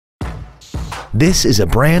This is a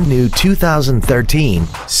brand new 2013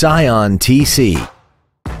 Scion TC.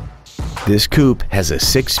 This coupe has a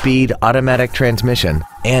 6-speed automatic transmission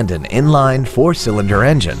and an inline 4-cylinder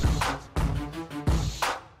engine.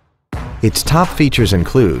 Its top features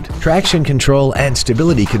include traction control and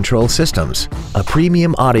stability control systems, a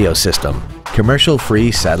premium audio system,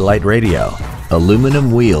 commercial-free satellite radio,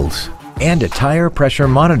 aluminum wheels, and a tire pressure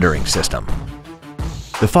monitoring system.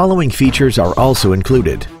 The following features are also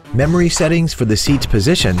included: memory settings for the seat's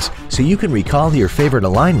positions so you can recall your favorite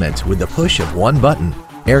alignments with the push of one button,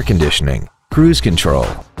 air conditioning, cruise control,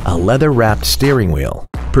 a leather-wrapped steering wheel,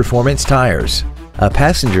 performance tires, a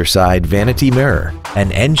passenger side vanity mirror,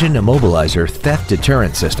 an engine immobilizer theft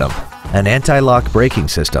deterrent system, an anti-lock braking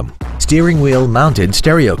system, steering wheel mounted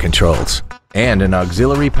stereo controls, and an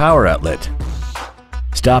auxiliary power outlet.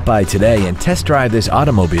 Stop by today and test drive this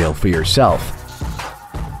automobile for yourself.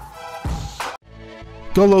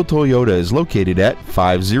 Gullo Toyota is located at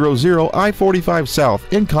 500 I-45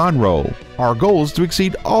 South in Conroe. Our goal is to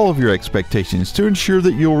exceed all of your expectations to ensure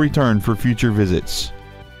that you'll return for future visits.